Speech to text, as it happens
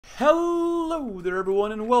Hello there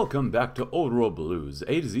everyone and welcome back to Old World Blues,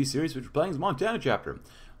 A to Z series which we're playing as Montana chapter.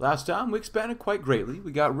 Last time we expanded quite greatly.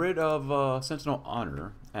 We got rid of Sentinel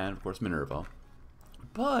Honor and of course Minerva.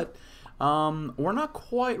 But we're not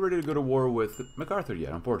quite ready to go to war with MacArthur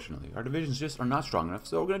yet, unfortunately. Our divisions just are not strong enough,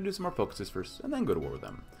 so we're going to do some more focuses first and then go to war with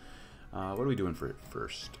them. What are we doing for it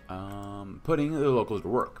first? Putting the locals to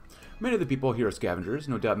work. Many of the people here are scavengers.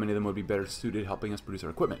 No doubt many of them would be better suited helping us produce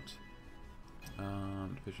our equipment.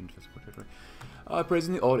 Division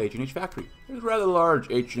praising the old H&H factory. There's a rather large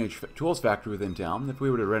H&H tools factory within town. If we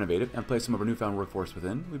were to renovate it and place some of our newfound workforce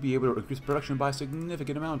within, we'd be able to increase production by a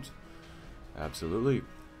significant amount. Absolutely.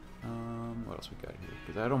 What else we got here?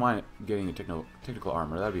 Because I don't mind getting a technical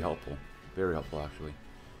armor. That'd be helpful. Very helpful, actually.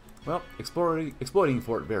 Well, exploiting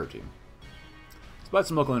Fort Verity. Despite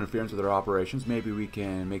some local interference with our operations, maybe we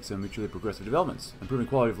can make some mutually progressive developments, improving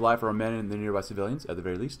quality of life for our men and the nearby civilians, at the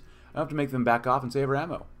very least. I have to make them back off and save our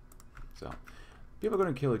ammo. So, people are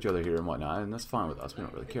going to kill each other here and whatnot, and that's fine with us. We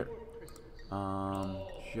don't really care.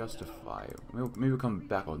 Justify. Maybe we'll come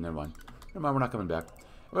back. Oh, never mind. Never mind, we're not coming back.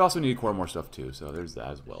 We also need to core more stuff too, so there's that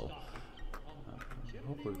as well.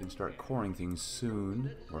 Hopefully we can start coring things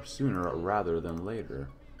soon, or sooner rather than later.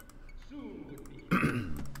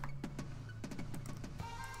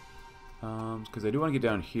 Because I do want to get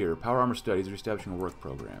down here. Power Armor Studies are establishing a work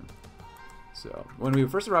program. So, when we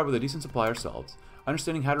first arrive with a decent supply ourselves,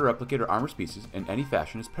 understanding how to replicate our armor species in any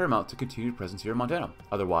fashion is paramount to continued presence here in Montana.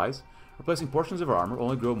 Otherwise, replacing portions of our armor will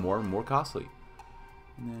only grow more and more costly.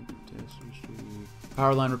 And then,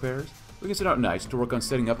 power line repairs. We can send out knights to work on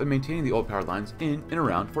setting up and maintaining the old power lines in and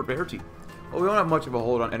around Fort Verity. While we don't have much of a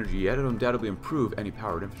hold on energy yet, it'll undoubtedly improve any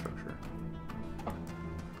powered infrastructure.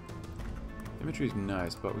 Imagery is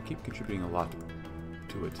nice, but we keep contributing a lot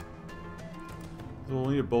to it. So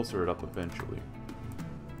we'll need to bolster it up eventually.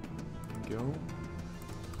 There we go.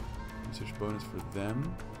 Research bonus for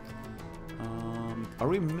them. Are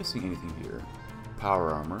we missing anything here?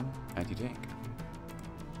 Power armor, anti-tank.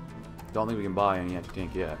 Don't think we can buy any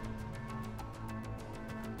anti-tank yet.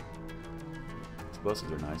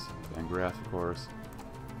 Explosives are nice. Fangraphs, of course.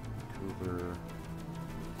 Cooper.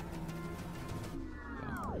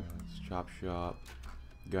 Chop shop.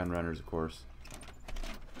 Gun runners, of course.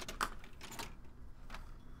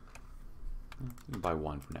 We can buy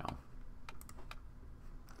one for now.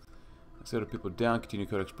 Settle people down, continue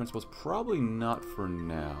Codex principles. Probably not for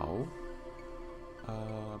now.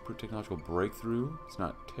 Improve technological breakthrough. It's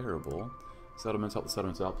not terrible. Settlements, help the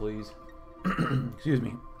settlements out, please. Excuse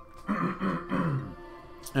me.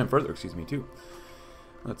 And further, excuse me, too.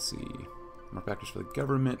 Let's see. More factors for the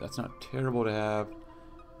government. That's not terrible to have.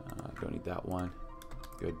 Don't need that one.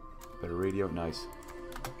 Good. Better radio. Nice.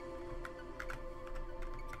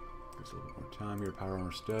 There's a little bit more time here. Power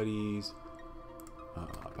armor studies.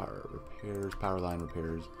 Power repairs. Power line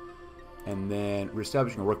repairs. And then we're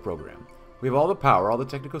establishing a work program. We have all the power, all the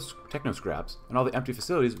techno scraps, and all the empty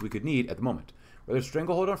facilities we could need at the moment. With our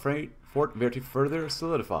stranglehold on Fort Verity further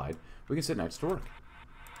solidified, we can set nights to work.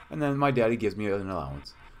 And then my daddy gives me an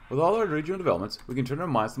allowance. With all our regional developments, we can turn our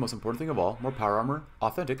minds to the most important thing of all, more power armor,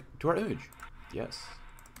 authentic to our image. Yes.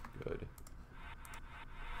 Good.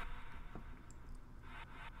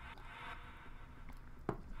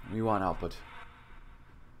 We want output.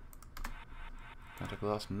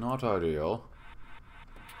 Patrocolus, not ideal.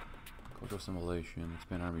 Cultural assimilation,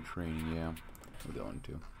 expand army training, yeah. We're going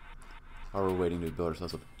to. Or we're waiting to build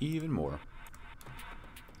ourselves up even more.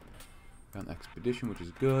 Found expedition, which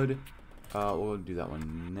is good. We'll do that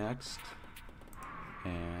one next.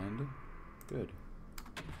 And good.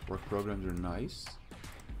 Work programs are nice.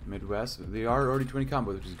 Midwest, they are already 20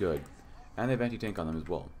 combos, which is good. And they have anti-tank on them as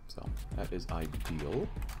well. So that is ideal.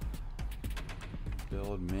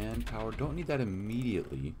 Build manpower. Don't need that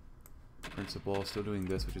immediately. Principal, still doing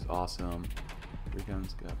this, which is awesome.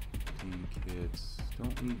 Reguns, got 15 kits.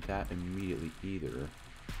 Don't need that immediately either.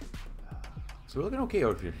 So we're looking okay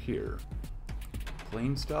over here.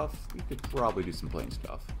 Plain stuff? We could probably do some plain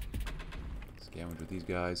stuff. Scavenge with these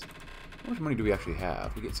guys. How much money do we actually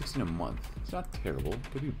have? We get 16 a month. It's not terrible.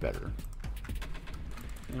 Could be better.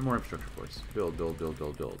 And more infrastructure for us. Build, build, build,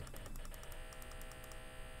 build, build.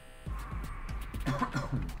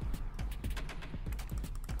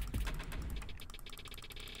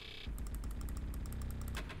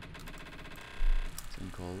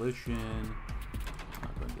 Same coalition.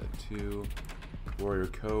 Not going to that too. Warrior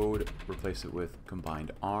code. Replace it with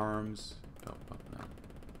combined arms. Oh, no.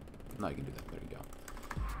 Now you can do that. There you go.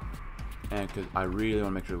 And because I really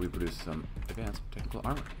want to make sure we produce some advanced technical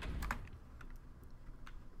armor.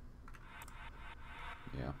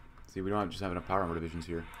 Yeah. See, we don't just have enough power armor divisions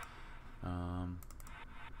here.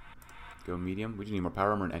 Go medium. We just need more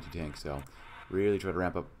power armor and anti-tank, so really try to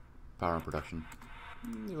ramp up power armor production.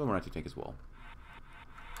 Need a little more anti-tank as well.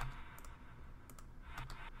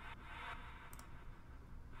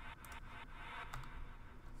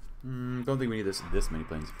 Don't think we need this many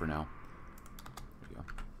planes for now. There we go.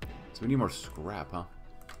 So we need more scrap, huh?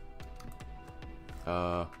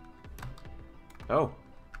 Oh.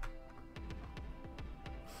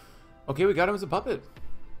 Okay, we got him as a puppet.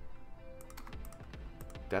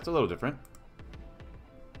 That's a little different.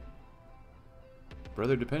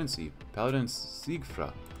 Brother dependency. Paladin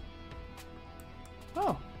Siegfra.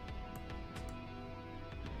 Oh.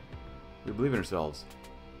 We believe in ourselves.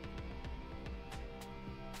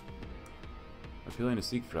 Appealing to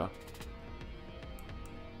Siegfra.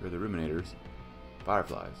 They're the Ruminators.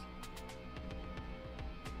 Fireflies.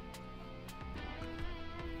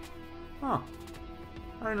 Huh.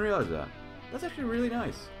 I didn't realize that. That's actually really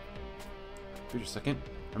nice. Wait a second.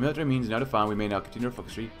 Our military means now defined. We may now continue our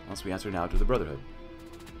focus tree once we answer now to the Brotherhood.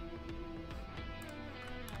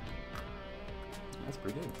 That's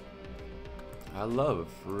pretty good. I love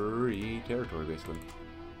free territory, basically.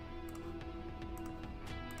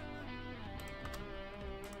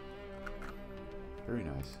 Very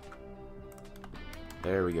nice.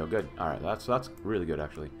 There we go. Good. Alright, that's really good,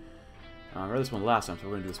 actually. I read this one last time, so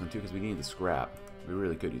we're going to do this one too, because we need the scrap. We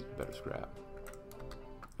really could use better scrap.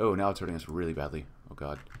 Oh, now it's hurting us really badly. Oh,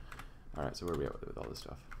 God. Alright, so where are we at with all this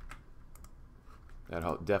stuff?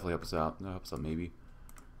 That'll definitely help us out. That'll help us out, maybe.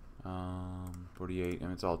 48. I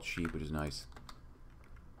mean, it's all cheap, which is nice.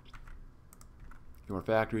 A few more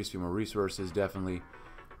factories, a few more resources, definitely.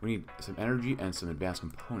 We need some energy and some advanced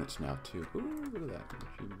components now, too. Ooh, look at that.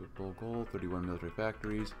 Achievable goal, 31 military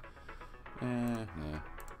factories. Nah.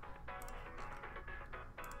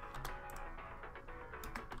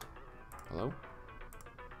 Hello?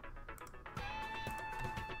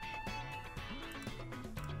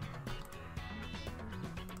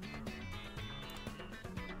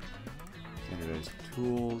 Standardized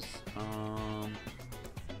tools.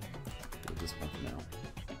 Do this one for now.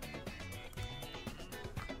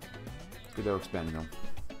 Good, they're expanding them.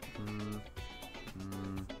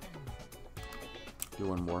 Do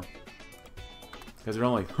one more. Because they're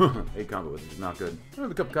only 8 combat with it, which is not good. I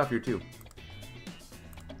have a cup of coffee or two.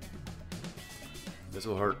 This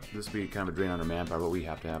will hurt. This will be kind of a drain on our manpower, but we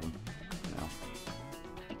have to have them. You know.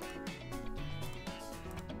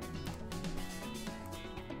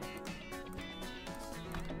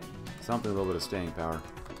 Something, a little bit of staying power.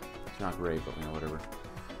 It's not great, but you know, whatever.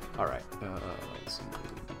 Alright. Let's see.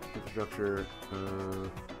 Infrastructure.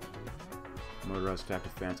 Motorized attack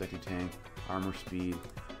defense, anti-tank, armor speed.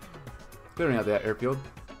 Clearing out that airfield.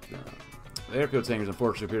 The airfield hangars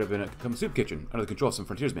unfortunately appear to have become a soup kitchen under the control of some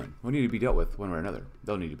frontiersmen who need to be dealt with one way or another.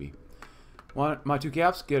 They'll need to be. Want my 2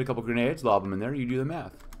 caps? Get a couple grenades, lob them in there, you do the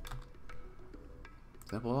math.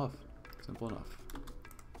 Simple enough. Simple enough.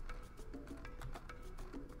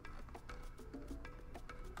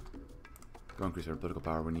 Go increase our political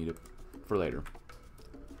power, we need it for later.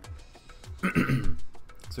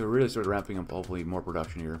 So we're really sort of ramping up, hopefully, more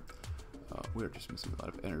production here. We're just missing a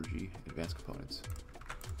lot of energy, advanced components.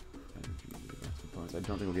 I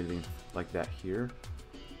don't think we'll get anything like that here.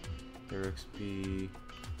 Air XP,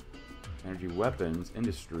 energy weapons,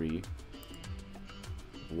 industry,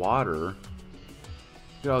 water.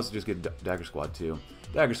 You could also just get Dagger Squad too.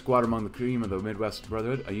 Dagger Squad among the cream of the Midwest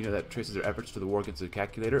Brotherhood, a unit that traces their efforts to the war against the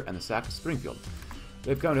Calculator and the sack of Springfield.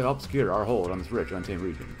 They've come to help secure our hold on this rich, untamed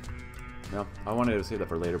region. Well, I wanted to save that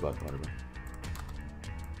for later, but whatever.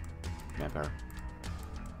 Manpower.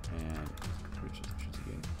 And reach efficiency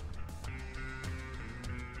gain.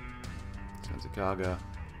 Senzakaga.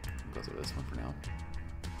 We'll go to this one for now.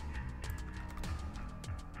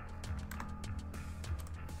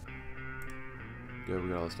 Good, we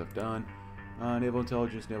got all this stuff done. Naval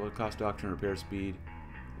intelligence, naval cost doctrine, repair speed.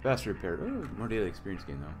 Faster repair. Ooh, more daily experience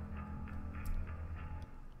gain though.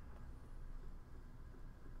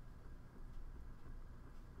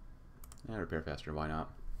 Yeah, repair faster, why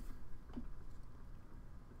not?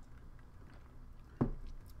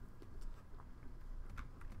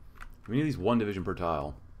 We need at least 1 division per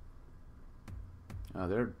tile.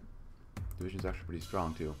 Their division's actually pretty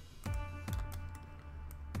strong too.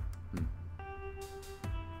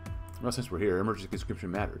 Well, since we're here, emergency conscription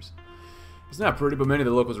matters. It's not pretty, but many of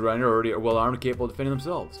the locals around here already are well armed and capable of defending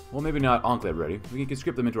themselves. Well, maybe not Enclave ready. We can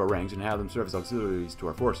conscript them into our ranks and have them serve as auxiliaries to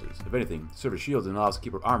our forces. If anything, serve as shields and allow us to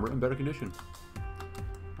keep our armor in better condition.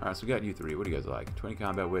 Alright, so we got you 3. What do you guys like? 20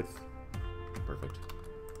 combat width. Perfect.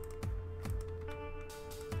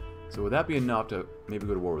 So would that be enough to maybe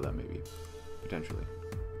go to war with them, maybe? Potentially.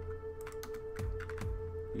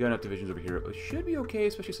 We got enough divisions over here. It should be okay,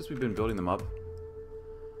 especially since we've been building them up.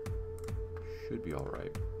 Should be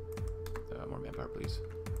alright. More manpower, please.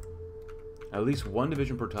 At least one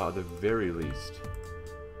division per tile, at the very least.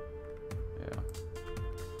 Yeah.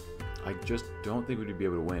 I just don't think we'd be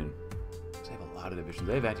able to win. Because they have a lot of divisions.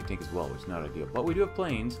 They have anti-tank as well, which is not ideal. But we do have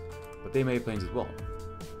planes, but they may have planes as well.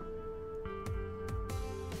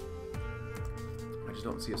 I just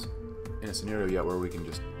don't see us in a scenario yet where we can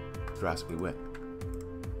just drastically win.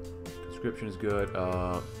 Conscription is good.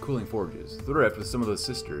 Cooling forges. Thrift with some of those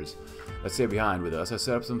sisters that stay behind with us has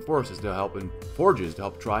set up some forces to help in forges to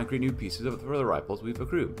help try and create new pieces for the rifles we've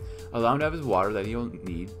accrued. Allow him to have his water that he'll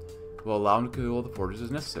need. Will allow him to cool the forges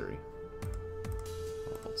as necessary.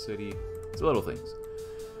 Old city. It's the little things.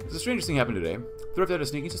 The strangest thing happened today. Thrift had a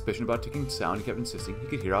sneaking suspicion about a ticking sound he kept insisting he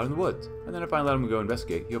could hear out in the woods. And then I finally let him go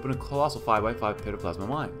investigate. He opened a colossal 5x5 pit of plasma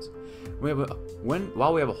mines.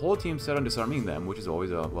 While we have a whole team set on disarming them, which is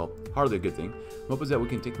always well, hardly a good thing, my hope is that we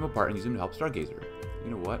can take them apart and use them to help Stargazer.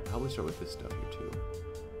 You know what? How about we start with this stuff here too?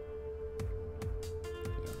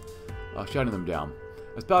 Yeah. Shouting them down.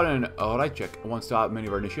 As Paladin and Hoi4 once taught many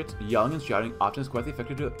of our initiates, yelling and shouting often is quite the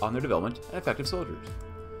effective on their development and effective soldiers.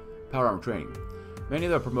 Power armor training. Many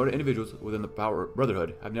of the promoted individuals within the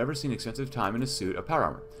Brotherhood have never seen extensive time in a suit of power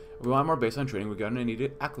armor. If we want more baseline training, we're going to need to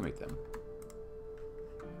acclimate them.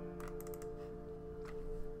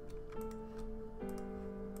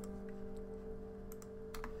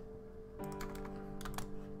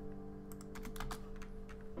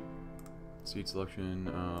 Seed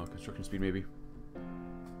selection, construction speed maybe.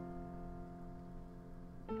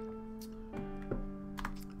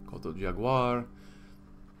 Called the Jaguar.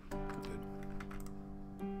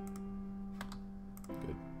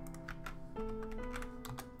 Good.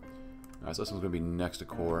 Alright, so this one's going to be next to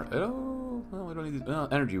core. Oh, well, we don't need these.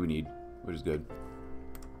 Energy we need, which is good.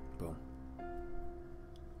 Boom.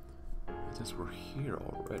 Since we're here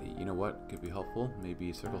already, you know what could be helpful?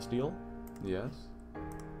 Maybe circle steel? Yes.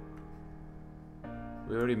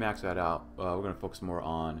 We already maxed that out. We're going to focus more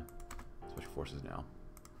on special forces now.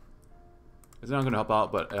 It's not going to help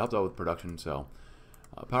out, but it helped out with production, so.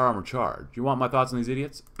 Power armor charge. You want my thoughts on these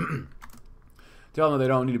idiots? Tell them they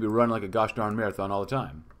don't need to be running like a gosh darn marathon all the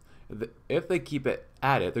time. If they keep it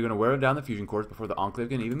at it, they're going to wear down the fusion cores before the Enclave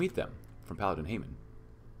can even meet them. From Paladin Heyman.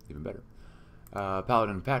 Even better.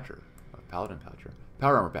 Paladin Patcher. Paladin Patcher.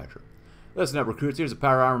 Power armor Patcher. Listen up, recruits. Here's a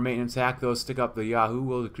power armor maintenance hack those stick up the Yahoo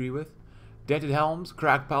will agree with. Dented helms,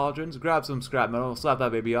 cracked paladins, grab some scrap metal, slap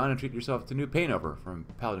that baby on, and treat yourself to new paint over from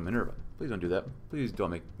Paladin Minerva. Please don't do that. Please don't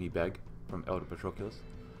make me beg. From Elder Patroculus.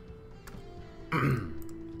 And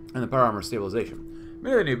the power armor stabilization.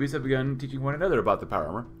 Many of the newbies have begun teaching one another about the power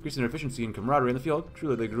armor, increasing their efficiency and camaraderie in the field.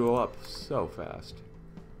 Truly, they grew up so fast.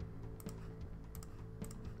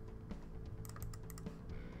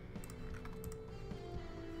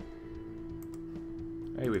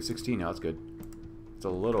 Hey, we have 16 now. That's good. It's a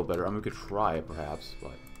little better. I mean, we could try it perhaps,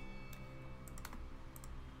 but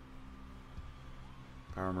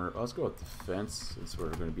power armor. Let's go with defense, since we're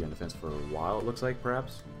going to be on defense for a while. It looks like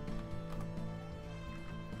perhaps.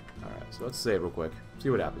 All right, so let's save real quick. See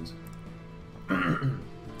what happens.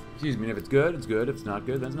 Excuse me. If it's good, it's good. If it's not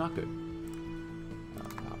good, then it's not good.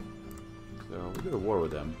 So we go to war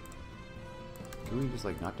with them. Can we just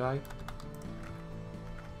like not die?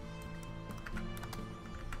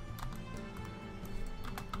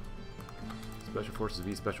 Special Forces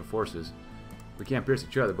v Special Forces. We can't pierce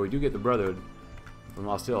each other, but we do get the Brotherhood from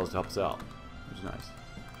Lost Hills to help us out, which is nice.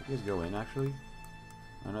 You guys go in, actually?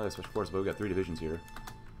 I know there's Special Forces, but we've got 3 divisions here.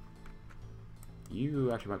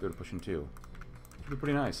 You actually might be able to push in too. Should be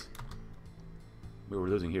pretty nice. We're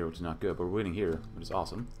losing here, which is not good, but we're winning here, which is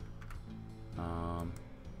awesome.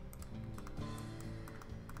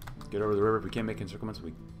 Get over the river. If we can't make encirclements,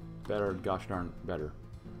 we better, gosh darn, better.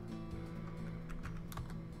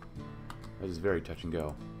 That is very touch and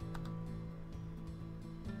go.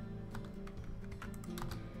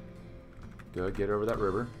 Good, get over that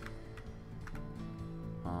river.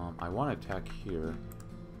 I want to attack here.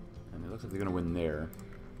 And it looks like they're going to win there.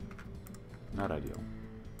 Not ideal.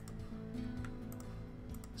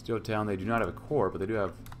 Steel Town, they do not have a core, but they do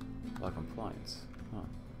have a lot of compliance. Huh.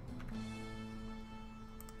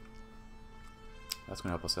 That's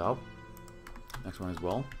going to help us out. Next one as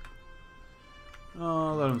well.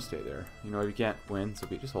 Let them stay there. You know, if you can't win, so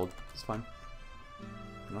just hold. It's fine.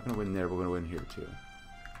 I'm not going to win there, but we're going to win here too.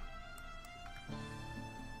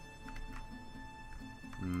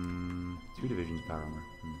 2 divisions power armor.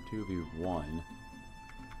 2v1.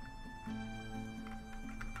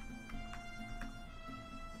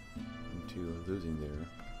 And 2 losing there.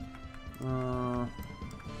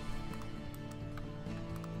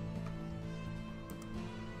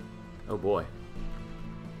 Oh boy.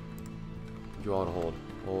 Need you all to hold.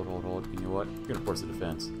 Hold, hold, hold. You know what? You're gonna force the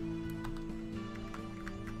defense.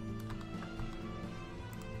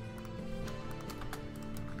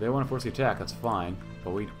 If they want to force the attack, that's fine,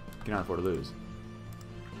 but we cannot afford to lose.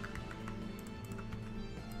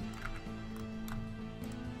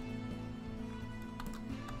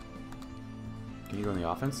 Can you go on the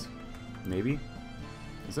offense? Maybe?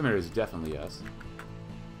 In some areas, definitely yes.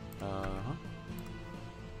 Uh-huh.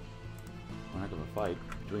 One heck of a fight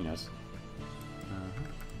between us.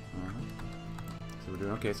 So we're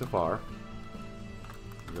doing okay so far.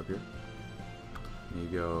 You go up here. And you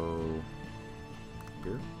go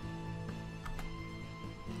here.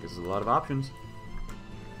 Gives us a lot of options.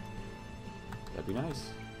 That'd be nice.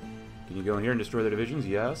 Can you go in here and destroy the divisions?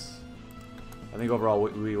 Yes. I think overall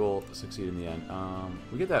we will succeed in the end.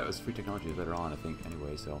 We get that as free technology later on, I think,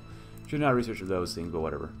 anyway, so should not research those things, but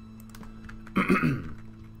whatever.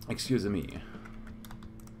 Excuse me.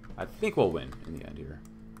 I think we'll win in the end here.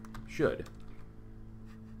 Should.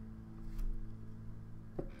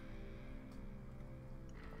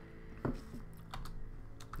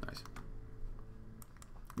 Nice.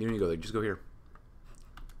 You don't need to go there, just go here.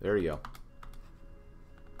 There you go.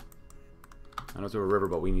 I know it's over a river,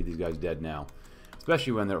 but we need these guys dead now.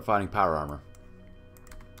 Especially when they're fighting power armor.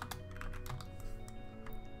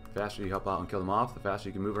 The faster you help out and kill them off, the faster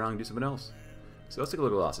you can move around and do something else. So let's take a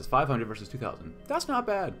look at the losses. 500 versus 2,000. That's not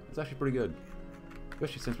bad. That's actually pretty good.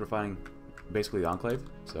 Especially since we're fighting basically the Enclave.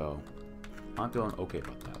 So I'm feeling okay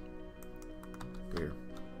about that. Go here.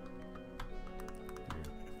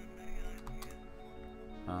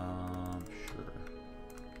 Sure.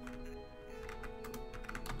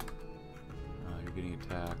 You're getting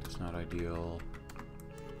attacked. It's not ideal.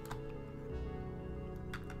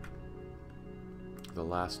 The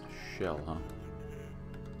last shell, huh?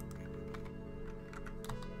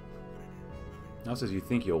 Now it says you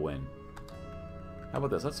think you'll win. How about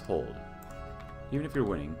this? Let's hold. Even if you're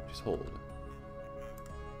winning, just hold.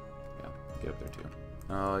 Yeah, get up there too.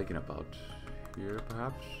 You can up out here,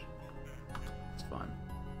 perhaps? It's fine.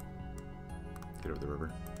 Get over the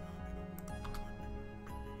river.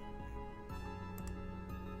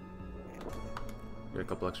 Got a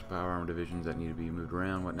couple extra power armor divisions that need to be moved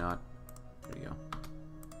around, whatnot. There you go.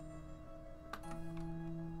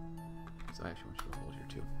 So I actually want you to hold here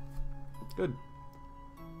too. Good.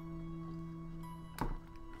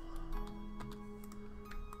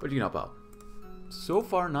 But you can help out. So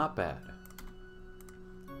far, not bad.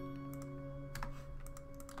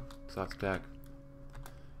 Soft attack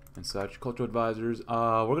and such. Cultural advisors.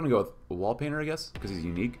 We're gonna go with a wall painter, I guess, because he's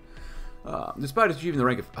unique. Despite achieving the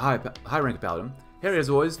rank of high rank of paladin, Harry has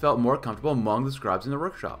always felt more comfortable among the scribes in the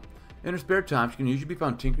workshop. In her spare time, she can usually be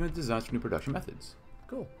found tinkering with designs for new production methods.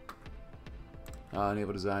 Cool.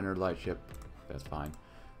 Naval designer, light ship. That's fine.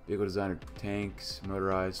 Vehicle designer, tanks,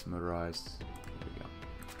 motorized. There we go.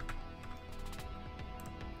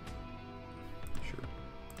 Sure.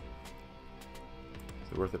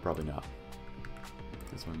 Is it worth it? Probably not.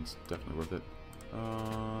 This one's definitely worth it.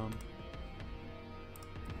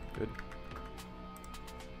 Good.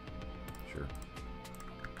 Sure.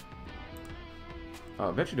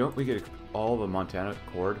 Eventually, don't we get all the Montana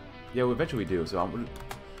cord? Yeah, well, eventually we do. So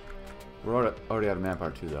we're already out of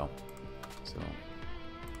manpower too, though. So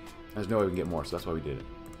there's no way we can get more. So that's why we did it.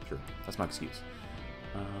 Sure, that's my excuse.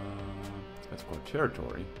 That's for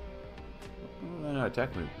territory. Well, not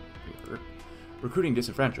technically. Recruiting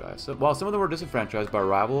disenfranchised. So, while some of them were disenfranchised by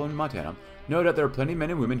arrival in Montana, no doubt there are plenty of men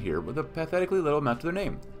and women here with a pathetically little amount to their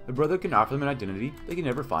name. The Brotherhood can offer them an identity they can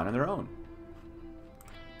never find on their own.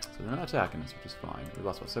 So they're not attacking us, which is fine. We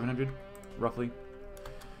lost about 700, roughly.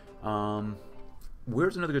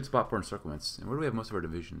 Where's another good spot for encirclements? And where do we have most of our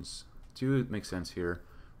divisions? 2 makes sense here.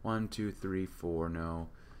 1, 2, 3, 4, no.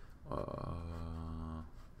 How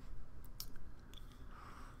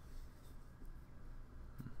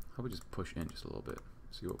about we just push in just a little bit,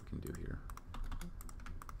 see what we can do here.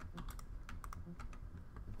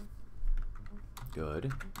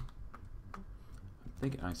 Good. I'm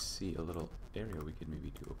thinking I see a little area we could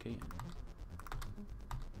maybe do okay in.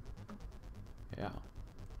 Yeah.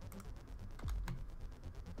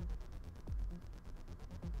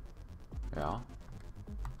 Yeah.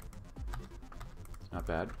 Not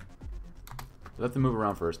bad. Let them move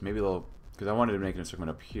around first. Maybe they'll... Because I wanted to make an encirclement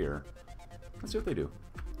up here. Let's see what they do.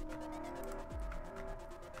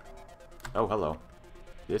 Oh, hello.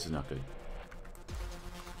 This is not good.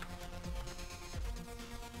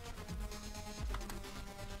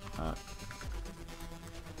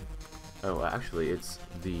 Oh, actually, it's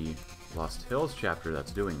the Lost Hills chapter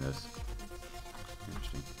that's doing this.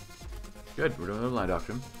 Interesting. Good, we're doing the line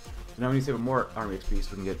doctrine. So now we need to save more army XP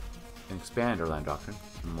so we can get and expand our land doctrine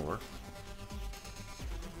some more.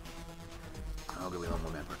 Oh, good, we have one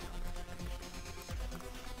more manpower too.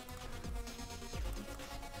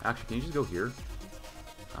 Actually, can you just go here?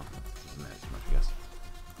 Oh, doesn't matter too much, I guess.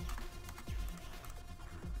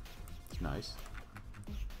 It's nice.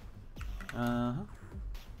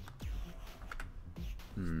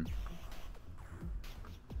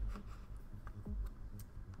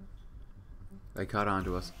 They caught on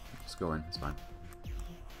to us. Just go in. It's fine.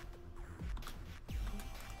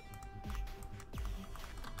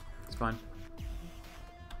 It's fine.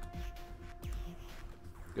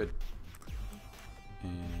 Good.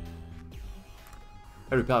 And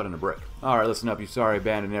every paladin a brick. Alright, listen up, you sorry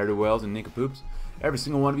abandoned ne'er-do-wells and nincompoops. Every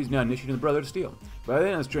single one of you is now initiated in the Brotherhood of Steel. By the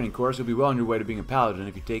end of this training course, you'll be well on your way to being a paladin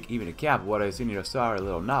if you take even a cap of what I see in your sorry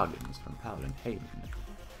little noggins from Paladin Haven.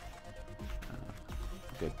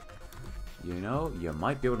 Okay. You know, you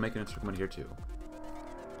might be able to make an encirclement here too.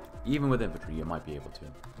 Even with infantry, you might be able to.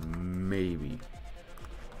 Maybe.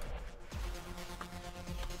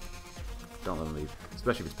 Don't let them leave.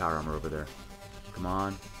 Especially if it's power armor over there. Come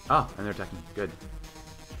on. Oh, and they're attacking. Good.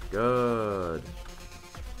 Good.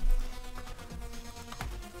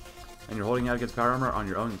 And you're holding out against power armor on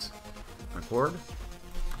your own accord?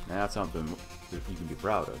 That's something that you can be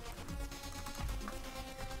proud of.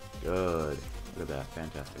 Good. Look at that.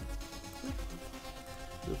 Fantastic.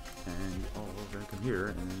 Boop. And you all gonna come here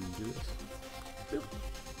and do this. Boop.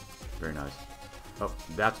 Very nice. Oh,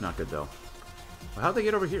 that's not good though. Well, how'd they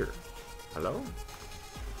get over here? Hello?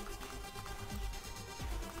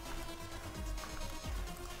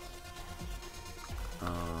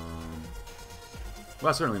 Well,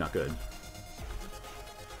 that's certainly not good.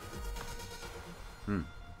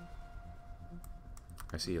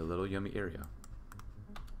 I see a little yummy area.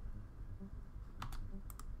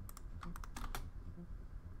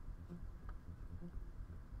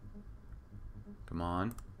 Come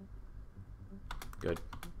on. Good.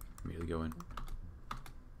 Immediately go in.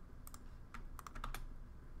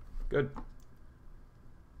 Good.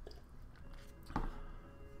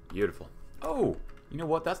 Beautiful. Oh! You know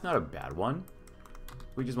what? That's not a bad one.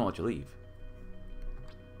 We just won't let you leave.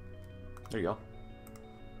 There you go.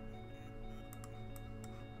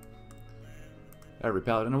 Every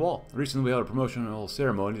paladin a wall. Recently we held a promotional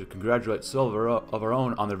ceremony to congratulate Silver of our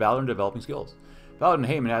own on their valor and developing skills. Paladin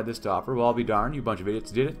Heyman had this to offer. Well, I'll be darned, you bunch of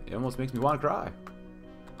idiots did it. It almost makes me want to cry.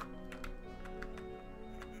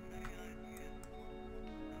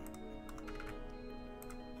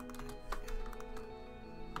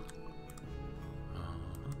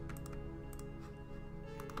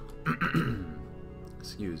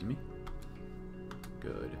 Excuse me.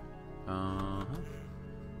 Good.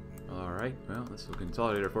 Alright, well, this will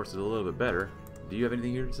consolidate our forces a little bit better. Do you have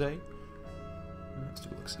anything here to say? Let's do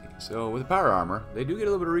a look-see. So, with the power armor, they do get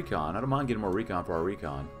a little bit of recon. I don't mind getting more recon for our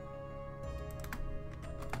recon.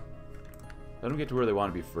 Let them get to where they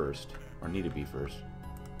want to be first. Or need to be first.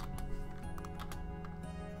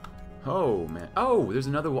 Oh, man. Oh, there's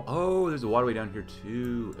another... Oh, there's a waterway down here,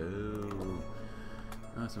 too. Oh.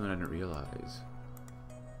 That's something I didn't realize.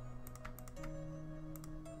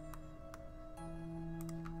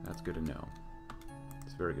 That's good to know.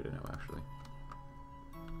 It's very good to know, actually.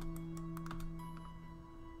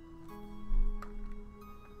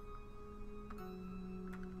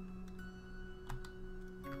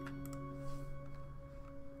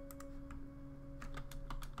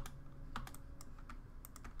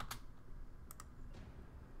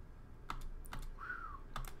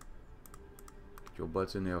 Get your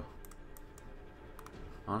butts in there.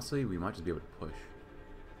 Honestly, we might just be able to push.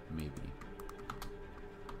 Maybe.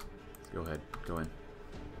 Go ahead. Go in.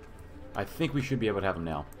 I think we should be able to have them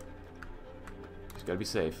now. Just gotta be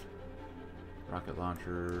safe. Rocket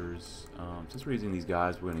launchers. Since we're using these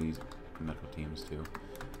guys, we're gonna use medical teams too.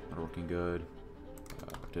 Not working good.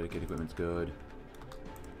 Dedicated equipment's good.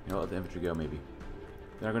 You know, let the infantry go maybe.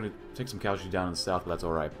 They're gonna take some casualties down in the south, but that's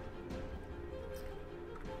alright.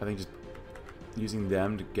 I think just using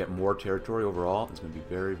them to get more territory overall is gonna be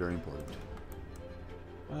very, very important.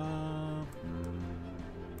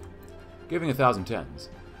 Giving 1,000 tens.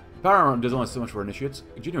 Power armor does only so much for initiates.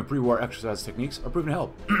 Genuine pre-war exercise techniques are proven to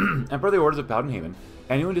help. And per the orders of Paladin Haven,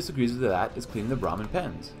 anyone who disagrees with that is cleaning the Brahmin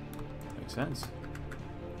pens. Makes sense.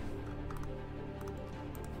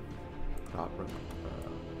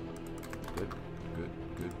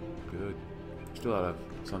 Good. Still out of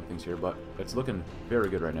some things here, but it's looking very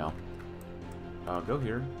good right now. Go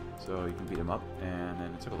here, so you can beat them up, and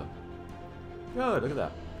then encircle them. Good, look at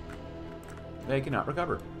that. They cannot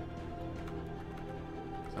recover.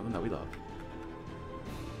 Something that we love.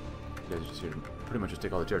 guys are just here to pretty much just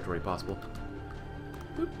take all the territory possible.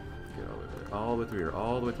 Boop. Get all the way through here.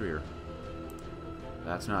 All the way through here.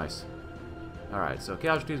 That's nice. Alright, so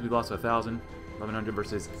casualties, we lost 1,000. 1,100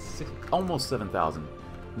 versus almost 7,000.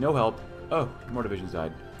 No help. Oh, more divisions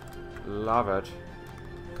died. Love it.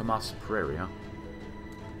 Kamas Prairie, huh?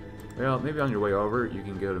 Well, maybe on your way over, you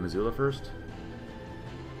can go to Missoula first.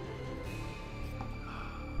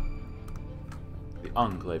 The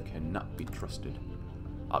Enclave cannot be trusted.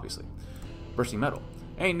 Obviously. Bursting metal.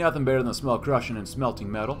 Ain't nothing better than the smell of crushing and smelting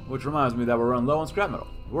metal, which reminds me that we're running low on scrap metal.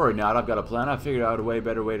 Worry not, I've got a plan. I figured out a way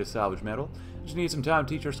better way to salvage metal. Just need some time to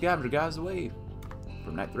teach our scavenger guys the way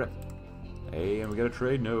from Night Thrift. Hey, and we got a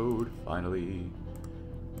trade node, finally.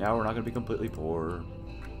 Now we're not going to be completely poor.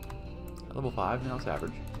 At level 5, now it's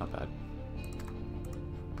average. Not bad.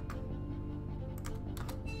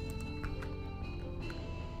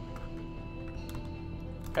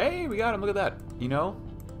 Hey, we got him, look at that. You know,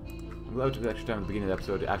 I'm glad we took the extra time at the beginning of the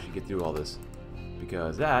episode to actually get through all this.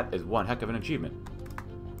 Because that is one heck of an achievement.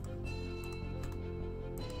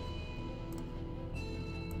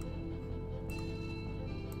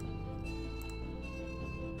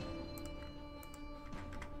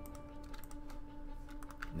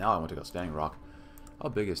 Now I want to go Standing Rock. How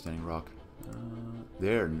big is Standing Rock?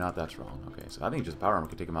 They're not that strong. Okay, so I think just Power Armor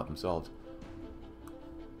could take them out themselves.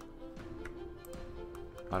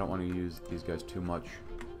 I don't want to use these guys too much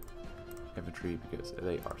infantry because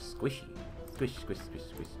they are squishy. Squish, squish, squish,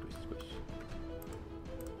 squish, squish, squish.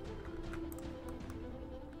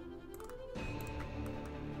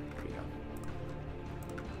 There we go.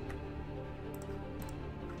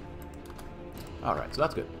 Alright, so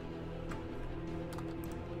that's good.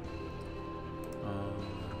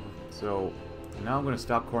 So now I'm going to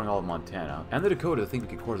stop coring all of Montana. And the Dakota, I think we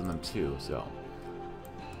could core them too, so.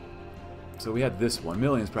 So we had this one.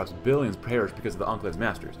 Millions, perhaps billions perish because of the Enclave's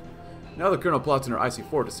masters. Now the Colonel plots in our icy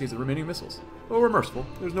fort to seize the remaining missiles. But we're merciful.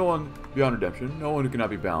 There's no one beyond redemption, no one who cannot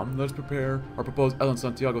be bound. Let us prepare or propose Ellen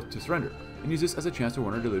Santiago to surrender, and use this as a chance to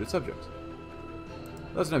warn our deluded subjects.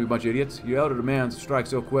 Let's not be a bunch of idiots. You elder demands strike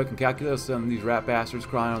so quick and calculus send these rat bastards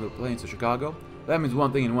crying on the plains of Chicago. That means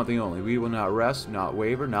one thing and one thing only. We will not rest, not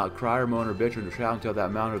waver, not cry or moan or bitch or shout until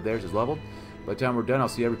that mountain of theirs is leveled. By the time we're done, I'll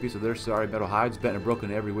see every piece of their sorry metal hides bent and broken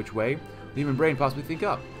in every which way. The human brain possibly think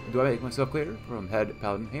up. Do I make myself clear? From head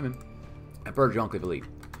Paladin Heyman and Purge Enclave Elite.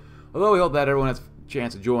 Although we hope that everyone has a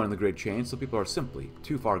chance to join in the great chain, some people are simply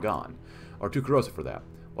too far gone, or too corrosive for that.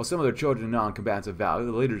 While some of their children and non-combatants of value,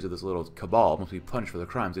 the leaders of this little cabal must be punished for their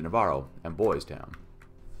crimes in Navarro and Boys Town.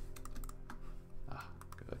 Ah,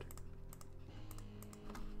 good.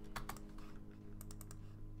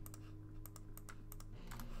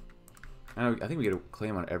 I think we get a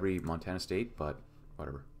claim on every Montana state, but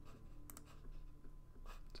whatever.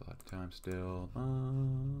 It's a lot of time still.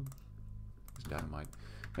 It's dynamite.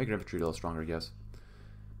 Make your infantry a little stronger, I guess.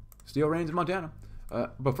 Steel reigns in Montana.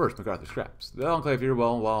 But first, MacArthur scraps. The Enclave here,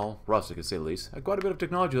 well, while rustic to say the least, had quite a bit of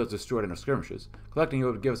technology that's destroyed in our skirmishes. Collecting it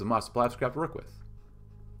would give us a modest supply of scrap to work with.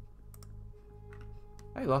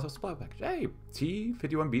 Hey, lost a supply package. Hey,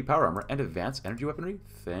 T-51B power armor and advanced energy weaponry.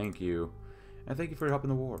 Thank you. And thank you for your help in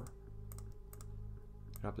the war.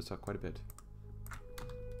 You helped us out quite a bit.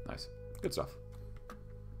 Nice. Good stuff.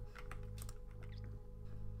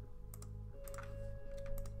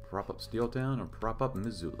 Prop up Steeltown or prop up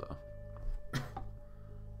Missoula.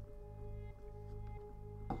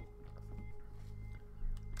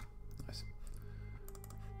 Nice.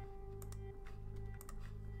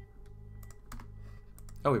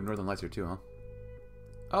 Oh, we have Northern Lights here too, huh?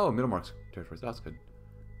 Oh, Middlemark's territories. That's good.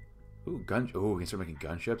 Ooh, Ooh, we can start making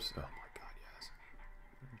gunships. Oh my god, yes.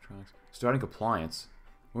 Electronics. Starting compliance.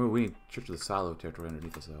 We need Church of the Silo territory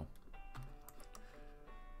underneath us, though.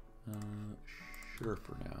 Sure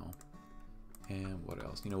for now. And what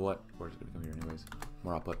else? You know what? We're just gonna come here anyways.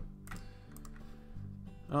 More output.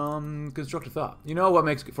 Constructive thought. You know what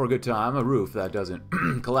makes for a good time? A roof that doesn't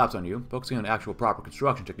collapse on you. Focusing on actual proper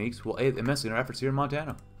construction techniques will aid immensely in our efforts here in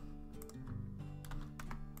Montana.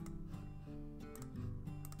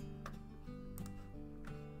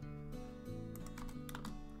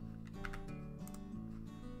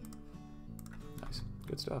 Nice.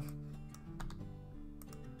 Good stuff.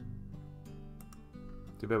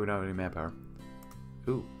 Too bad we don't have any manpower.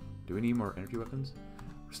 Ooh, do we need more energy weapons?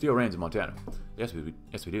 Steel reigns in Montana. Yes, we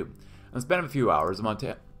do. In the span of a few hours, the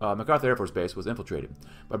MacArthur Air Force Base was infiltrated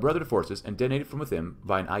by Brotherhood forces and detonated from within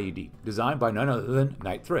by an IED, designed by none other than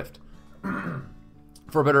Night Thrift.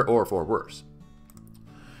 For better or for worse.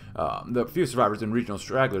 The few survivors and regional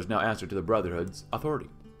stragglers now answered to the Brotherhood's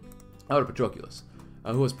authority. Elder Patrocolus,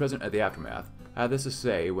 who was present at the aftermath, had this to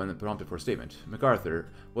say when prompted for a statement. MacArthur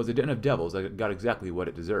was a den of devils that got exactly what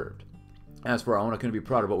it deserved. As for our own, I couldn't be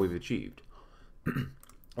proud of what we've achieved.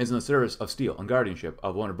 It's in the service of steel and guardianship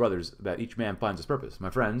of one of brothers that each man finds his purpose. My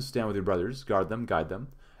friends, stand with your brothers, guard them, guide them,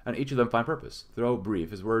 and each of them find purpose. Though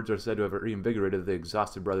brief, his words are said to have reinvigorated the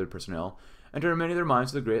exhausted Brotherhood personnel and turned many of their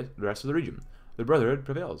minds to the rest of the region. The Brotherhood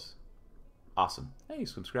prevails. Awesome. Hey,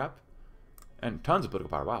 some scrap. And tons of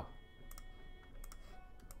political power. Wow.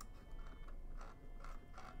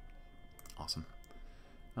 Awesome.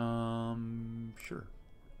 Sure.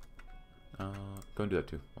 Go and do that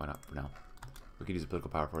too. Why not for now? We could use the political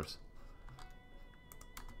power for us.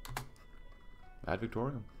 Ad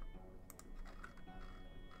Victorium.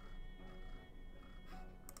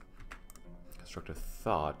 Construct a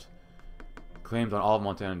thought. Claims on all of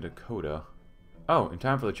Montana and Dakota. Oh, in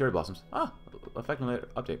time for the cherry blossoms. Ah, effective later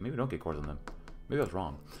update. Maybe we don't get cores on them. Maybe I was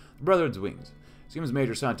wrong. The Brotherhood's wings. Seems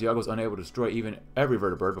Major Santiago was unable to destroy even every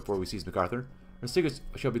vertibird before we seize MacArthur. Her secrets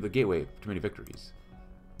shall be the gateway to many victories.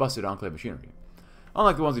 Busted Enclave machinery.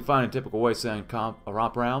 Unlike the ones we find in typical wasteland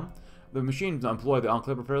romp around, the machines employed the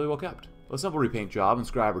Enclave are fairly well kept. A simple repaint job,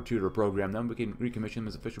 inscribe or tutor or program them, we can recommission them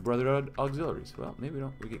as official Brotherhood auxiliaries. Well, maybe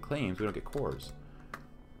we get claims, we don't get cores.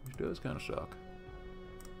 Which does kind of suck.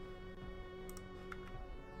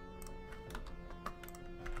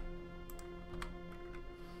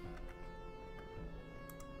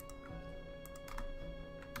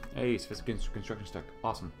 Hey, sophisticated construction stack.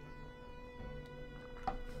 Awesome.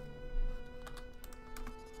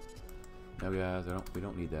 No, guys, we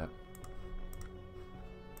don't need that.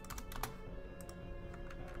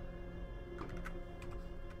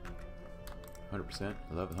 %.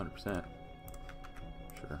 I love 100%.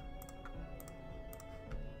 Sure.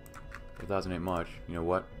 1,000 ain't much. You know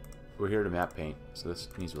what? We're here to map paint, so this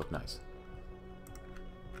needs to look nice.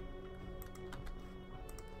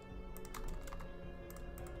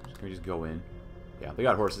 Can we just go in? Yeah, they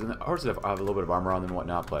got horses, and the horses have a little bit of armor on them and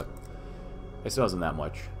whatnot, but it still isn't that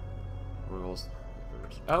much.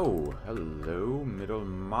 Oh, hello, Middle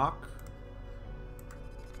Mock.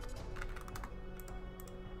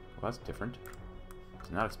 Well, that's different. I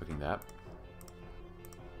was not expecting that.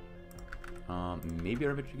 Maybe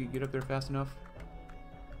our infantry could get up there fast enough.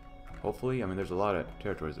 Hopefully. I mean, there's a lot of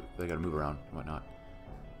territories that they got to move around and whatnot.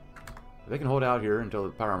 But they can hold out here until the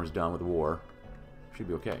power armor's done with the war. Should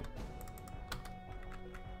be okay.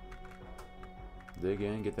 Dig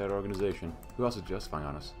in, get that organization. Who else is justifying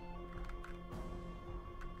on us?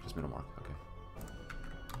 Just Middle Mark, okay.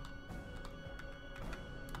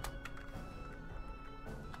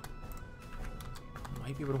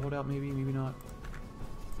 Might be able to hold out, maybe, maybe not.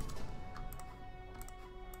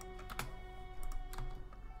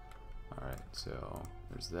 Alright, so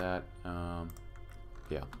there's that.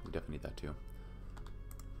 Yeah, we definitely need that too.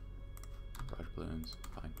 Barrage balloons,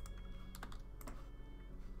 fine.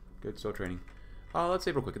 Good, still training. Let's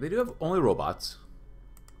save real quick. They do have only robots.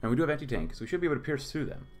 And we do have anti-tank, so we should be able to pierce through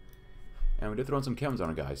them. And we did throw in some chems on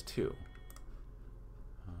our guys, too.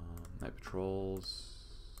 Night patrols,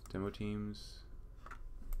 demo teams,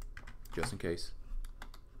 just in case.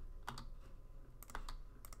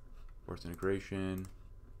 Forced integration,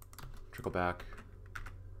 trickle back.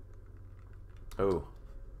 Oh.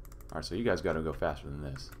 Alright, so you guys gotta go faster than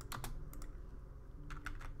this.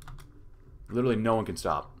 Literally no one can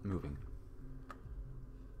stop moving.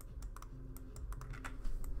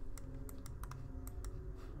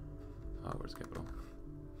 Oh, where's capital?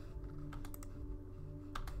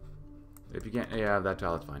 If you can't, yeah, that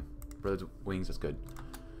tile, that's fine. Brother's wings, that's good.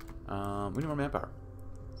 We need more manpower.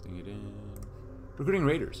 Sing it in. Recruiting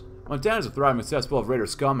raiders. Montana's a thriving cesspool of raider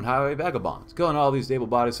scum and highway vagabonds. Killing all these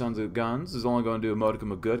able-bodied sons of guns is only going to do a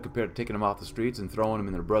modicum of good compared to taking them off the streets and throwing them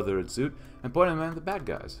in their Brotherhood suit and pointing them at the bad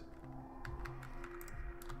guys.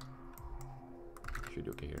 Should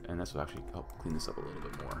do okay here, and this will actually help clean this up a little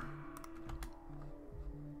bit more.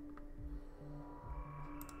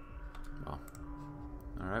 Wow.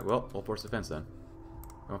 Alright, well, we'll force defense then.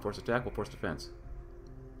 We want force attack, we'll force defense.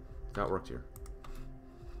 That's how it works here.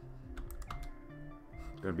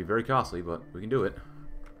 It's going to be very costly, but we can do it.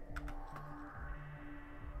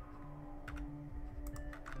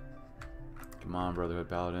 Come on, Brotherhood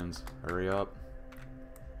Paladins. Hurry up.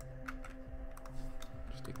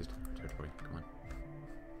 Just take this territory. Come on.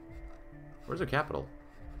 Where's the capital?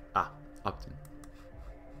 Ah, Upton.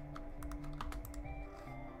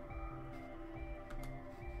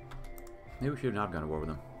 Maybe we should have not gone to war with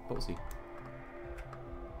them, but we'll see.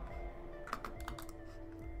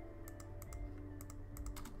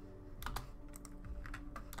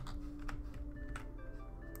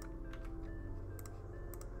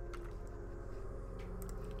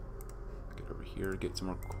 Get over here, get some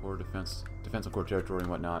more core defense on core territory and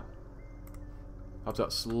whatnot. Helps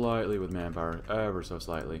out slightly with manpower, ever so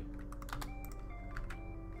slightly.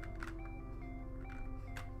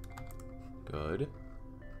 Good.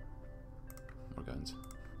 More guns.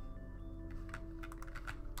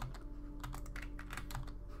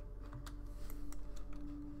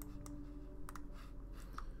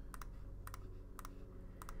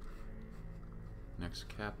 Next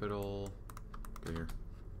capital. Go here.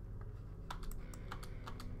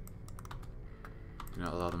 Do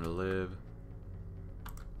not allow them to live.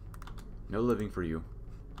 No living for you.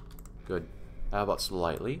 Good. How about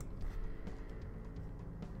slightly?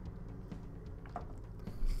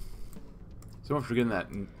 So much for getting that,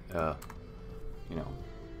 you know,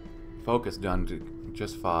 focus done to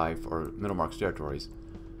justify for middle marks territories.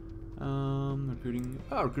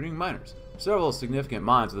 Recruiting miners. Several significant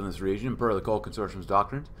mines within this region, per the Coal Consortium's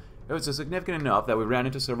doctrines. If it's significant enough that we ran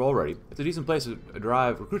into several already, it's a decent place to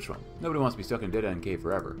drive recruits from. Nobody wants to be stuck in a dead-end cave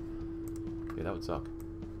forever. Okay, that would suck.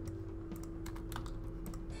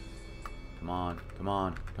 Come on, come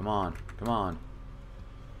on, come on, come on.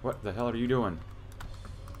 What the hell are you doing?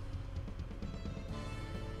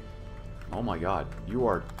 Oh my god, you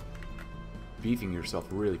are beefing yourself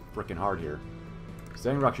really freaking hard here.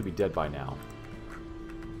 Standing Rock should be dead by now.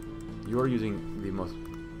 You are using the most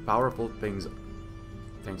powerful tanks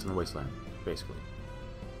in the wasteland, basically.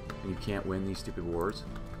 And you can't win these stupid wars.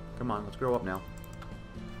 Come on, let's grow up now.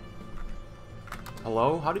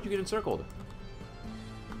 Hello? How did you get encircled?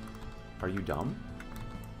 Are you dumb?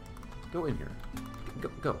 Go in here.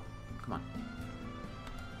 Go. Come on.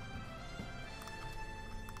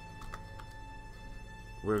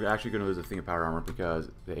 We're actually going to lose a thing of power armor because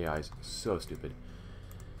the AI is so stupid.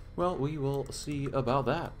 Well, we will see about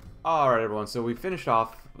that. Alright, everyone, so we finished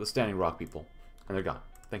off the Standing Rock people. And they're gone.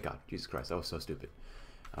 Thank God. Jesus Christ, that was so stupid.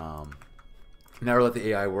 Never let the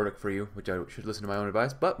AI work for you, which I should listen to my own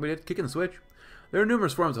advice, but we did kick in the switch. There are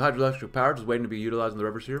numerous forms of hydroelectric power just waiting to be utilized in the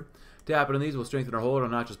rivers here. Tapping on these will strengthen our hold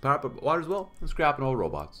on not just power, but water as well, and scrapping old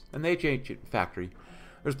robots. And the ancient factory.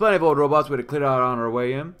 There's plenty of old robots we had to clear out on our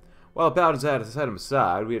way in. While the Paladins had to set them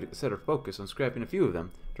aside, we had to set our focus on scrapping a few of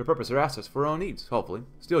them to repurpose our assets for our own needs, hopefully.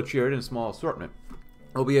 Still cheered in a small assortment.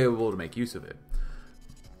 We'll be able to make use of it.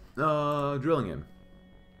 Drilling in.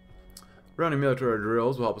 Running military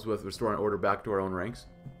drills will help us with restoring order back to our own ranks.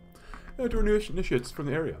 And to our new initiates from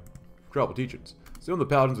the area. Tribal teachings. Some of the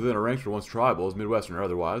Paladins within our ranks were once tribals, Midwestern or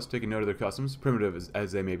otherwise. Taking note of their customs, primitive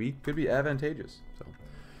as they may be, could be advantageous. So,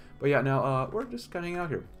 but yeah, now we're just kind of hanging out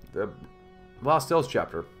here. The Lost Tales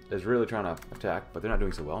chapter is really trying to attack, but they're not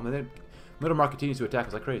doing so well. I mean, Middle Mark continues to attack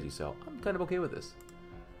us like crazy, so I'm kind of okay with this.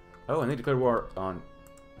 Oh, and they declared war on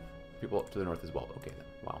people to the north as well. Okay, then.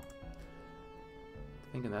 Wow.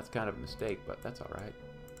 Thinking that's kind of a mistake, but that's alright.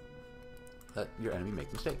 Let your enemy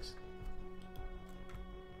make mistakes.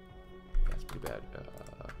 That's pretty bad.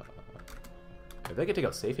 If they could take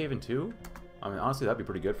out Safe Haven too, I mean, honestly, that'd be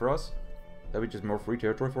pretty good for us. That'd be just more free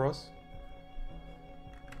territory for us.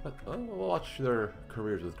 But we'll watch their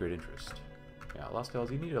careers with great interest. Yeah, Lost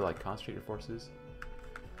Tales, you need to like concentrate your forces.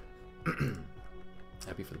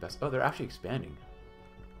 That'd be for the best. Oh, they're actually expanding.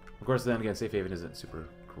 Of course, then again, Safe Haven isn't super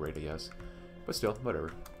great, I guess. But still,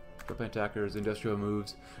 whatever. Short attackers, industrial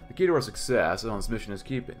moves. The key to our success on this mission is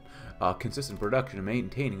keeping consistent production and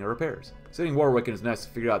maintaining our repairs. Sitting Warwick is nice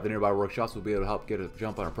to figure out the nearby workshops will be able to help get a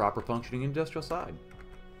jump on a proper functioning industrial side.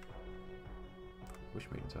 Wish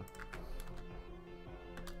maidens, huh?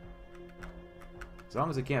 As long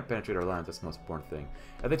as they can't penetrate our lands, that's the most important thing.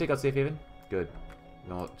 If they take out Safe Haven, good.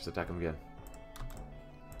 Then we'll just attack them again.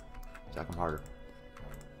 Attack them harder.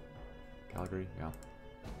 Calgary, yeah.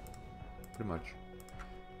 Pretty much.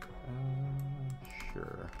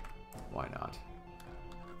 Sure. Why not?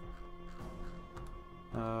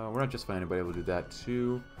 We're not just fine. Anybody able to do that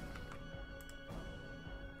too.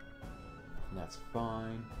 And that's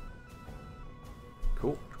fine.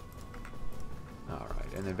 Cool.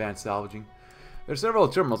 Alright, and advanced salvaging. There are several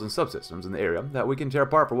terminals and subsystems in the area that we can tear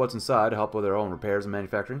apart for what's inside to help with our own repairs and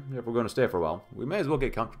manufacturing. If we're going to stay for a while, we may as well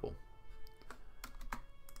get comfortable.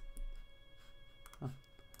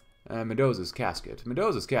 Mendoza's Casket.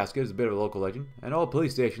 Mendoza's Casket is a bit of a local legend. An old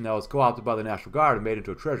police station that was co-opted by the National Guard and made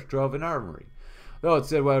into a treasure trove and armory. Though it's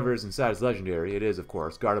said whatever is inside is legendary, it is, of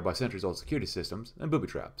course, guarded by centuries-old security systems and booby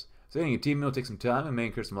traps. Sending a team will take some time and may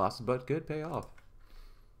incur some losses, but could pay off.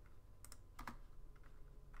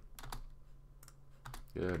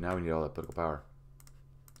 Good, now we need all that political power.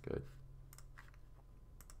 Good.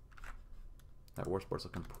 That war sport's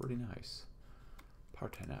looking pretty nice.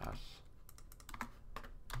 Partenas.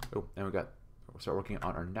 Oh, and we'll start working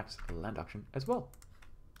on our next land auction as well.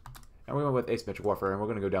 And we went with asymmetric warfare, and we're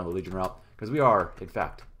going to go down the Legion route, because we are, in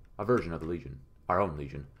fact, a version of the Legion. Our own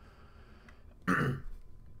Legion. Come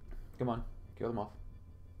on, kill them off.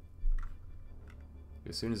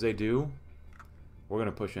 As soon as they do, we're going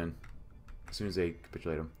to push in. As soon as they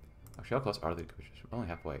capitulate them. Actually, how close are they to capitulation? Only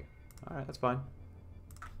halfway. Alright, that's fine.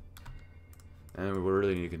 And then we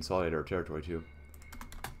really need to consolidate our territory, too.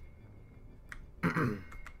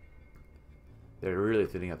 They're really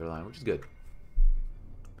thinning out their line, which is good.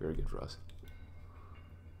 Very good for us.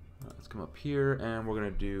 Let's come up here, and we're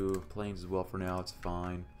going to do plains as well for now. It's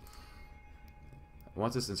fine.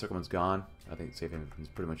 Once this encirclement's gone, I think Safe Haven is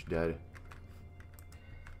pretty much dead.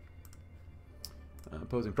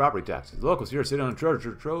 Imposing property taxes. The locals here sit on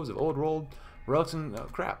treasure troves of old world relics and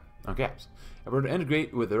crap on caps. If we're to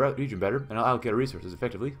integrate with the region better and allocate our resources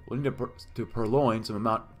effectively, we'll need to purloin some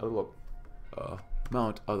amount of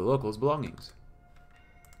the locals' belongings.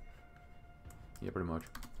 Yeah, pretty much.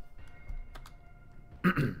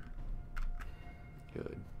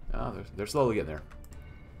 Good. Oh, they're slowly getting there.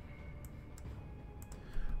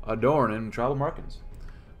 Adorning tribal markings.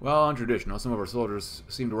 Well, untraditional, some of our soldiers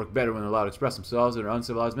seem to work better when they're allowed to express themselves in their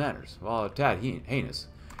uncivilized manners. While a tad heinous,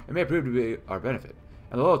 it may prove to be our benefit,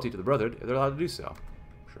 and the loyalty to the Brotherhood if they're allowed to do so.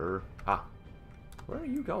 Sure. Ah. Where are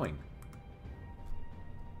you going?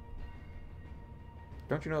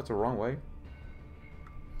 Don't you know it's the wrong way?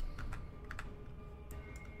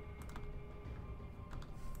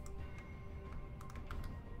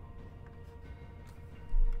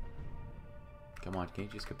 Come on, can't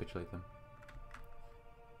you just capitulate them?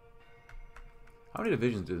 How many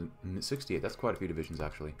divisions did 68? That's quite a few divisions,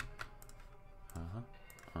 actually.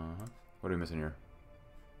 What are we missing here?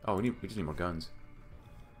 Oh, we just need more guns.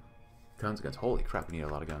 Guns. Holy crap, we need a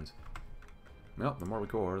lot of guns. Well, the more we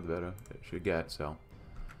core, the better it should get, so.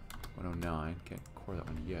 109. Can't core that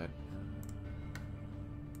one yet.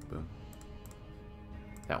 Boom.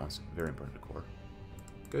 That one's very important to core.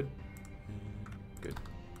 Good. Good.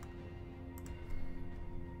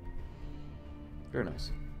 Very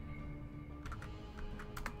nice.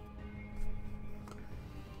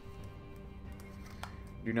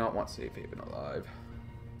 Do not want Safe Haven alive.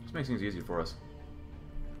 Just makes things easier for us.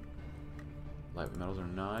 Light metals are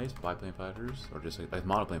nice. Biplane fighters, or just like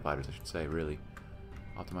monoplane fighters, I should say. Really,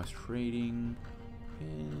 optimized trading.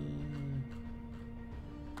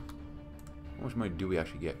 How much money do we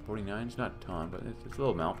actually get? 49. It's not a ton, but it's a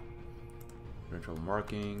little amount. We're in trouble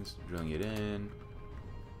markings, drilling it in.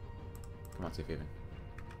 Come on, Safe Haven.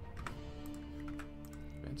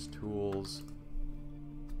 Advanced tools.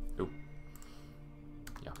 Oh.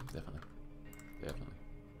 Yeah, definitely. Definitely.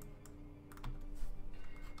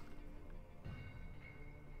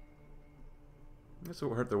 I guess it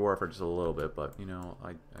will hurt their warfare just a little bit, but, you know,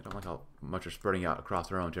 I don't like how much they're spreading out across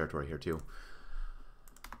their own territory here, too.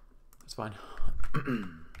 That's fine. Any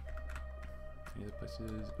other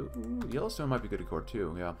places? Ooh, Yellowstone might be good to core,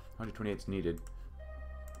 too. Yeah, 128 is needed.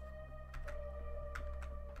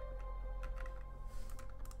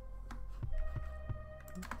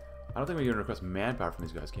 I don't think we can request manpower from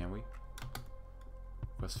these guys, can we?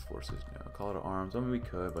 Request forces, no. Call it to arms. I mean, we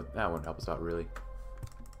could, but that wouldn't help us out, really.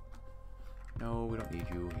 No, we don't need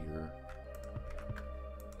you here.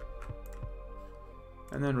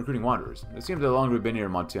 And then recruiting wanderers. It seems that the longer we've been here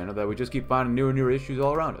in Montana that we just keep finding newer and newer issues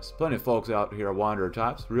all around us. Plenty of folks out here are wanderer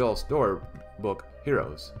types, real storybook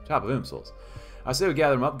heroes, top of imbeciles. I say we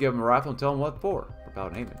gather them up, give them a rifle, and tell them what for. For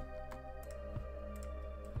Paladin Haven.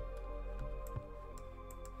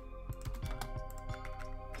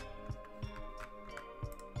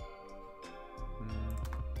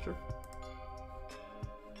 Sure.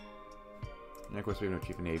 And of course we have no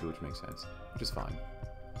Chief of Navy, which makes sense. Which is fine.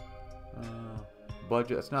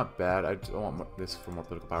 Budget, that's not bad. I just want this for more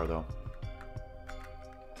political power, though.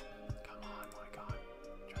 Come on, my god.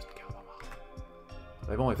 Just kill them all.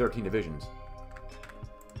 They have only 13 divisions.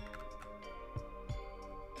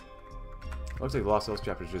 Looks like the Lost Hills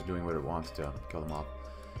chapter is just doing what it wants to kill them off.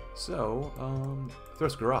 So,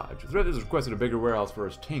 Thrust Garage. Threat has requested a bigger warehouse for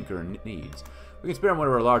his tinker needs. We can spare him one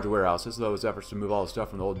of our larger warehouses, though his efforts to move all the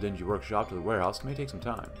stuff from the old dingy workshop to the warehouse may take some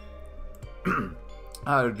time.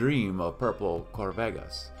 I had a dream of purple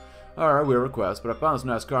Corvegas. Alright, we request, but I found this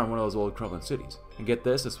nice car in one of those old crumbling cities. And get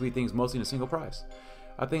this, the sweet thing's mostly in a single price.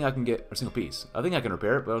 I think I can get a single piece. I think I can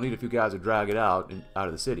repair it, but I'll need a few guys to drag it out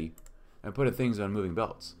of the city and put things on moving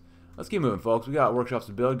belts. Let's keep moving, folks. We got workshops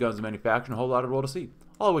to build, guns to manufacture, and a whole lot of roll to see.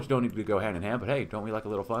 All of which don't need to go hand in hand, but hey, don't we like a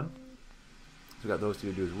little fun? So we got those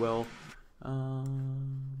two to do as well.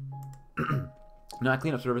 Not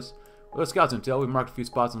cleanup service. With scouts intel, we marked a few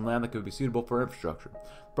spots on land that could be suitable for infrastructure.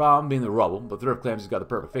 Problem being the rubble, but Thrift claims he's got the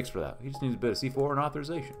perfect fix for that. He just needs a bit of C4 and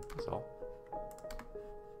authorization. That's all.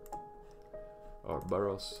 Or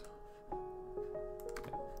burrows.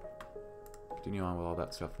 Okay. Continue on with all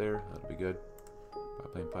that stuff there. That'll be good.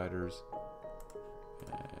 Biplane fighters.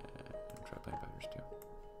 And triplane fighters too.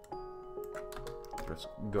 Thrift's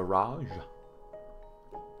garage.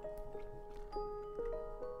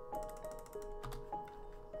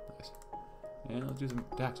 Nice. And let's do some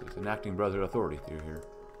taxes. Enacting Brotherhood authority through here.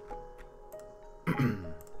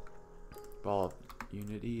 Ball of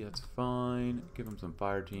unity, that's fine. Give them some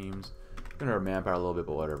fire teams. Gonna hurt manpower a little bit,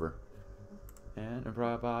 but whatever. And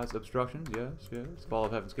improvise obstructions, yes, yes. Ball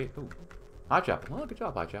of Heaven's Gate. Ooh. High Chapel. Oh, good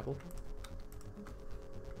job, High Chapel.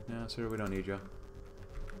 No, sir, we don't need you.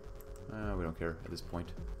 We don't care at this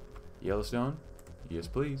point. Yellowstone? Yes,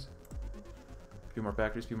 please. A few more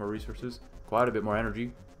factories, a few more resources. Quite a bit more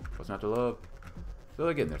energy. What's not to love? So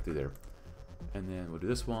they're getting there through there. And then we'll do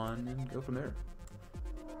this one and go from there.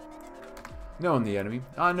 Knowing the enemy,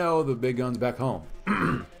 I know the big guns back home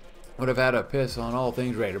would have had a piss on all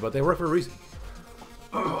things Raider, but they work for a reason.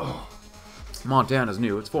 Montana's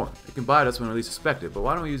new, it's foreign. It can bite us when we least suspect it, but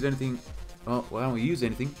why don't we use anything? Well, why don't we use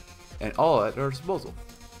anything and all at our disposal?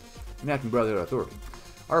 Enacting Brotherhood authority.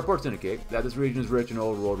 Our reports indicate that this region is rich in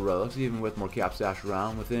old world relics, even with more caps stashed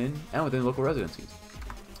around within local residencies.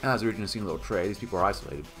 As the region has seen little trade, these people are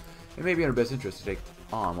isolated. It may be in our best interest to take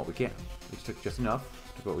on what we can. We took just enough,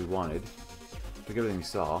 took what we wanted, took everything we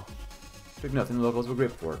saw, took nothing, the locals were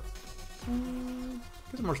grateful for it.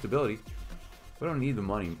 Get some more stability. We don't need the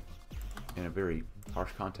money in a very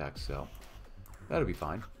harsh contact, so that'll be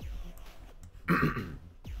fine.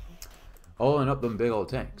 Oiling up them big old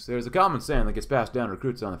tanks. There's a common saying that gets passed down to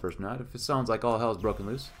recruits on the first night. If it sounds like all hell's broken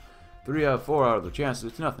loose, 3 out of 4 out of the chances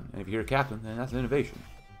it's nothing. And if you hear captain, then that's an innovation.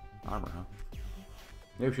 Armor, huh?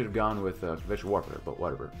 Maybe we should have gone with conventional warfare, but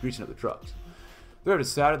whatever. Greasing up the trucks. Thrift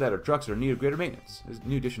decided that our trucks are in need of greater maintenance. His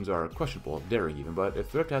new additions are questionable, daring even, but if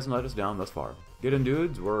Thrift hasn't let us down thus far. Get in,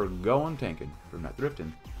 dudes, we're going tanking. From that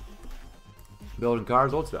thrifting. Building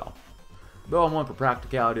cars old style. Though I'm one for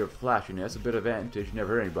practicality or flashiness, a bit of advantage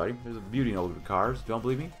never hurt anybody. There's a beauty in old cars. Don't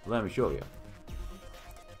believe me? Let me show you.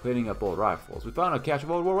 Cleaning up old rifles. We found a cache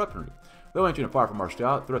of old war weaponry. Though ancient and far from our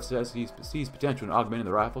style, Thrift says he sees potential in augmenting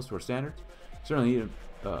the rifles to our standards.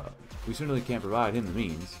 We certainly can't provide him the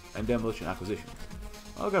means, and demolition acquisitions.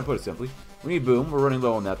 I'm gonna put it simply. We need boom. We're running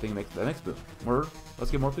low on that thing that makes boom.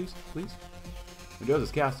 Let's get more, please. Please.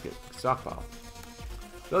 Mendoza's casket. Stockpile.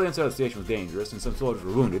 Though the inside of the station was dangerous and some soldiers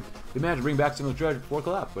were wounded, they managed to bring back some of the treasure before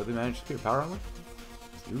collapse. But they managed to secure power armor?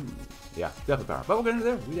 Ooh. Yeah, definitely power. But we'll get into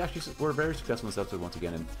there. We're very successful in this episode once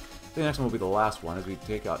again, and the next one will be the last one as we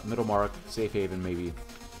take out Middlemark, Safe Haven, maybe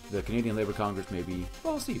the Canadian Labour Congress, maybe.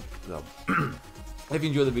 Well, we'll see. So, if you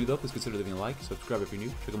enjoyed the video, though, please consider leaving a like, subscribe if you're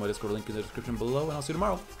new, check out my Discord link in the description below, and I'll see you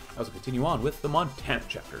tomorrow as we continue on with the Montana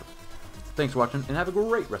chapter. Thanks for watching, and have a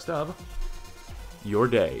great rest of your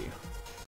day.